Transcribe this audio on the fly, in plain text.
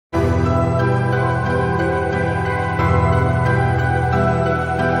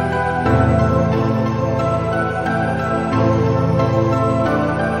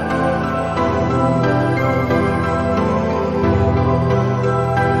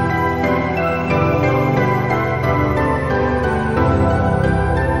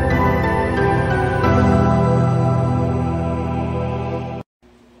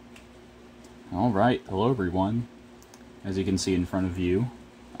as you can see in front of you,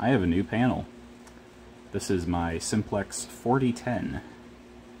 I have a new panel. This is my Simplex 4010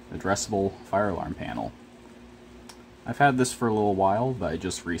 addressable fire alarm panel. I've had this for a little while, but I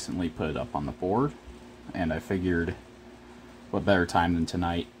just recently put it up on the board, and I figured what better time than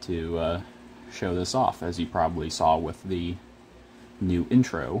tonight to show this off. As you probably saw with the new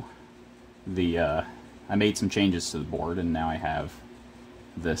intro, I made some changes to the board, and now I have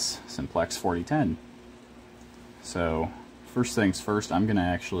this Simplex 4010. So first things first, I'm going to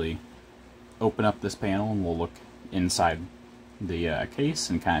actually open up this panel and we'll look inside the case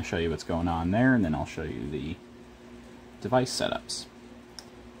and kind of show you what's going on there, and then I'll show you the device setups.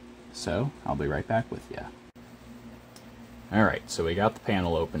 So I'll be right back with you. Alright, so we got the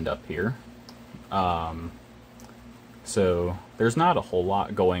panel opened up here. So there's not a whole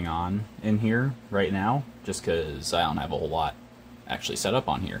lot going on in here right now, just because I don't have a whole lot actually set up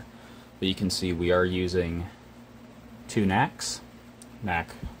on here. But you can see we are using two NACs,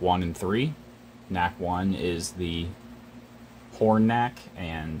 NAC 1 and 3. NAC 1 is the horn NAC,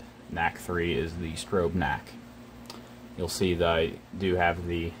 and NAC 3 is the strobe NAC. You'll see that I do have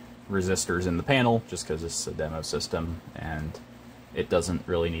the resistors in the panel, just because this is a demo system, and it doesn't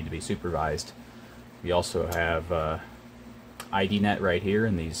really need to be supervised. We also have ID net right here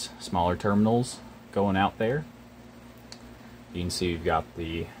in these smaller terminals going out there. You can see we've got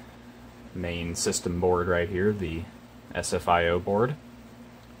the main system board right here, the SFIO board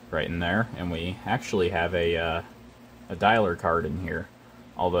right in there, and we actually have a dialer card in here,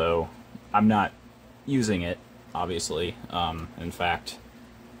 although I'm not using it, obviously. In fact,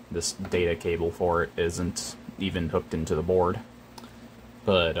 this data cable for it isn't even hooked into the board,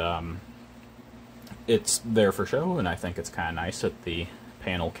 but it's there for show, and I think it's kind of nice that the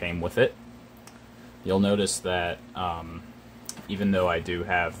panel came with it. You'll notice that even though I do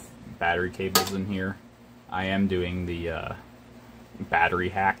have battery cables in here, I am doing the battery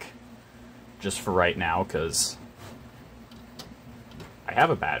hack just for right now, because I have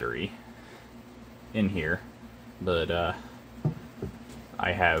a battery in here, but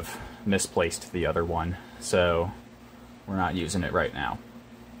I have misplaced the other one, so we're not using it right now.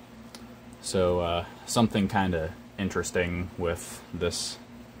 So something kind of interesting with this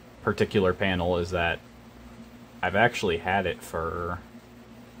particular panel is that I've actually had it for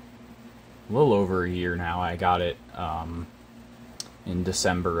a little over a year now. I got it in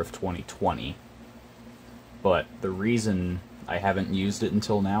December of 2020, but the reason I haven't used it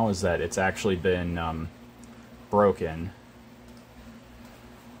until now is that it's actually been broken.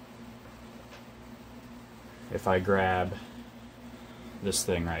 If I grab this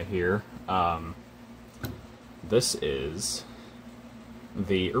thing right here, this is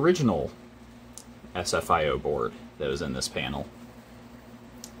the original SFIO board that was in this panel.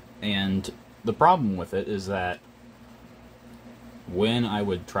 And the problem with it is that when I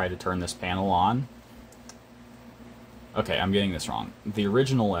would try to turn this panel on... Okay, I'm getting this wrong. The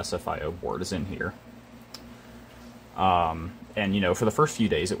original SFIO board is in here. And, you know, for the first few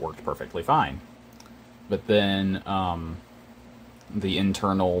days it worked perfectly fine. But then the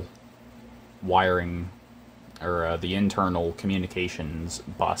internal wiring, or the internal communications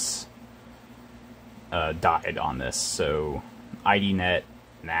bus died on this. So ID net,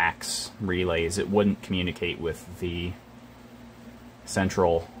 NACs, relays, it wouldn't communicate with the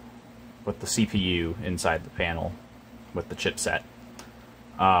central, with the CPU inside the panel, with the chipset.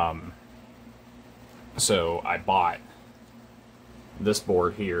 So I bought this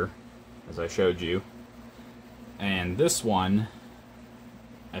board here, as I showed you, and this one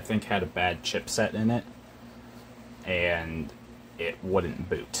I think had a bad chipset in it, and it wouldn't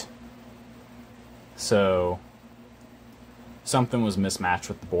boot. So something was mismatched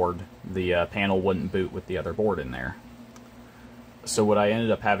with the board. The panel wouldn't boot with the other board in there. So what I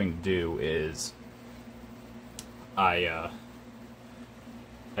ended up having to do is I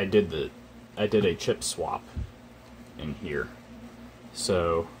did a chip swap in here.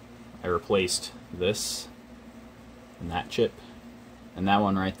 So I replaced this and that chip, and that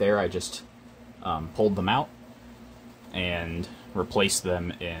one right there, I just pulled them out and replaced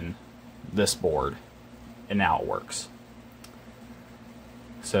them in this board, and now it works.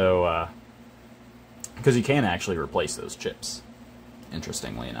 So because you can actually replace those chips,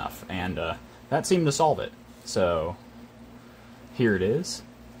 interestingly enough, and that seemed to solve it. So here it is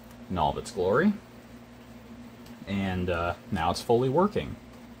in all of its glory, and now it's fully working.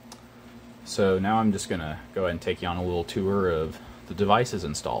 So now I'm just gonna go ahead and take you on a little tour of the devices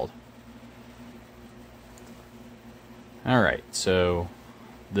installed. Alright, so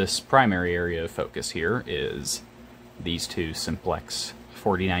this primary area of focus here is these two Simplex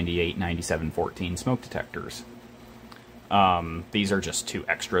 4098 9714 smoke detectors. These are just two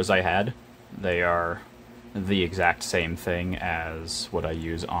extras I had. They are the exact same thing as what I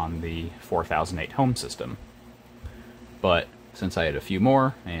use on the 4008 home system. But since I had a few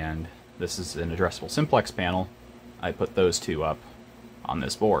more, and this is an addressable Simplex panel, I put those two up on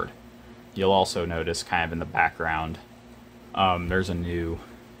this board. You'll also notice kind of in the background, there's a new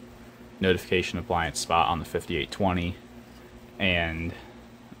notification appliance spot on the 5820, and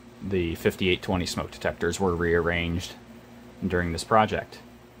the 5820 smoke detectors were rearranged during this project.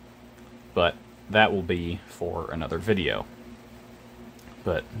 But that will be for another video.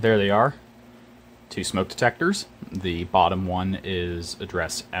 But there they are, two smoke detectors. The bottom one is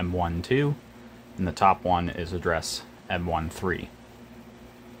address M12, and the top one is address M13.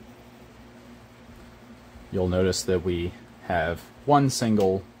 You'll notice that we have one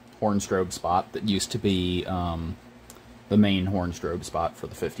single horn strobe spot that used to be the main horn strobe spot for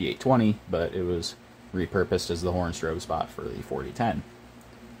the 5820, but it was repurposed as the horn strobe spot for the 4010.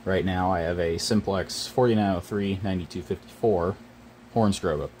 Right now I have a Simplex 4903 9254 horn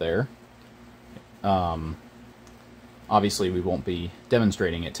strobe up there. Obviously we won't be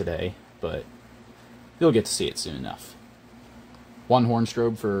demonstrating it today, but you'll get to see it soon enough. One horn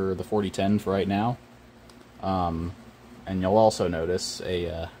strobe for the 4010 for right now. And you'll also notice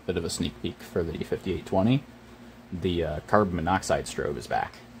a bit of a sneak peek for the 5820. The carbon monoxide strobe is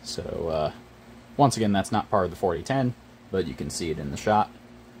back. So once again, that's not part of the 4010, but you can see it in the shot.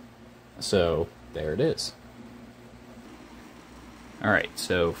 So there it is. Alright,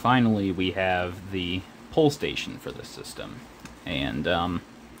 so finally we have the pull station for this system. And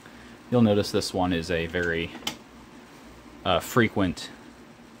you'll notice this one is a very frequent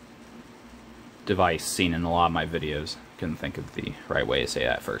device seen in a lot of my videos. Couldn't think of the right way to say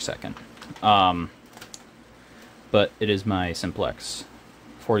that for a second. But it is my Simplex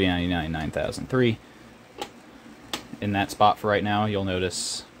 4099 9003. In that spot for right now, you'll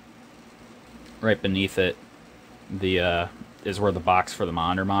notice right beneath it is where the box for the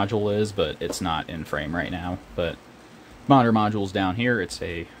monitor module is, but it's not in frame right now. But monitor module's down here. It's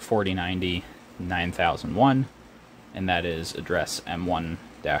a 4090 9001, and that is address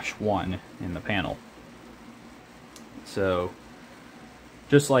M1-1 in the panel. So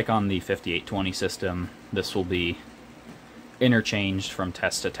just like on the 5820 system, this will be interchanged from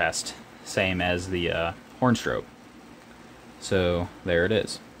test to test, same as the horn strobe. So there it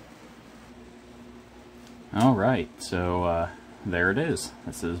is. Alright, so there it is.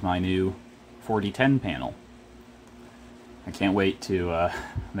 This is my new 4010 panel. I can't wait to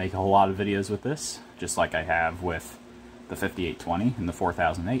make a whole lot of videos with this, just like I have with the 5820 and the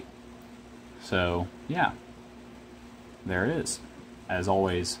 4008. So yeah, there it is. As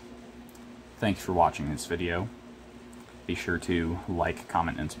always, thanks for watching this video. Be sure to like,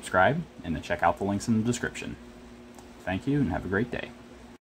 comment, and subscribe, and to check out the links in the description. Thank you, and have a great day.